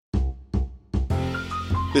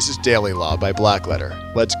This is Daily Law by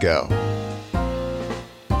Blackletter. Let's go.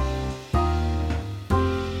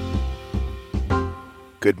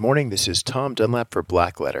 Good morning, this is Tom Dunlap for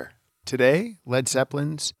Blackletter. Today, Led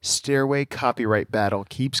Zeppelin's Stairway copyright battle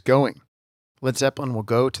keeps going. Led Zeppelin will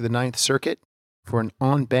go to the Ninth Circuit for an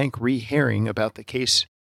en-banc re-hearing about the case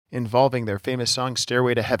involving their famous song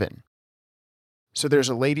Stairway to Heaven. So there's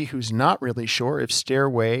a lady who's not really sure if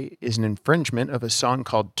Stairway is an infringement of a song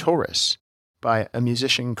called Taurus by a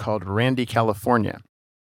musician called Randy California,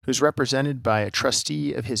 who's represented by a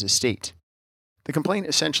trustee of his estate. The complaint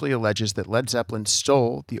essentially alleges that Led Zeppelin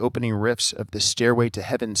stole the opening riffs of the Stairway to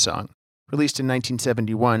Heaven song, released in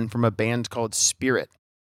 1971 from a band called Spirit,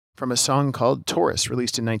 from a song called Taurus,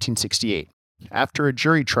 released in 1968. After a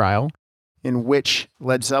jury trial in which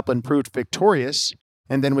Led Zeppelin proved victorious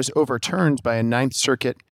and then was overturned by a Ninth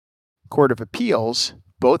Circuit Court of Appeals,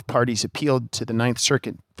 both parties appealed to the Ninth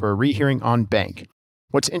Circuit for a rehearing en banc.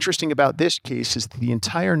 What's interesting about this case is that the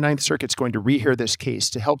entire Ninth Circuit's going to rehear this case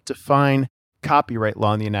to help define copyright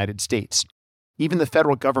law in the United States. Even the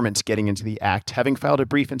federal government's getting into the act, having filed a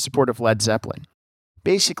brief in support of Led Zeppelin,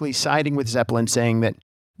 basically siding with Zeppelin, saying that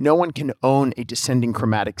no one can own a descending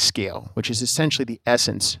chromatic scale, which is essentially the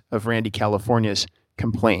essence of Randy California's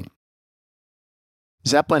complaint.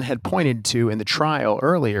 Zeppelin had pointed to in the trial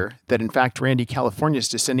earlier that in fact Randy California's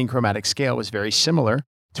descending chromatic scale was very similar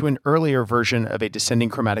to an earlier version of a descending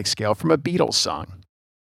chromatic scale from a Beatles song.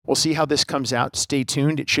 We'll see how this comes out. Stay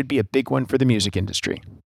tuned. It should be a big one for the music industry.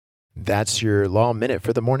 That's your Law Minute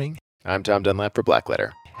for the morning. I'm Tom Dunlap for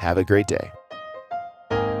Blackletter. Have a great day.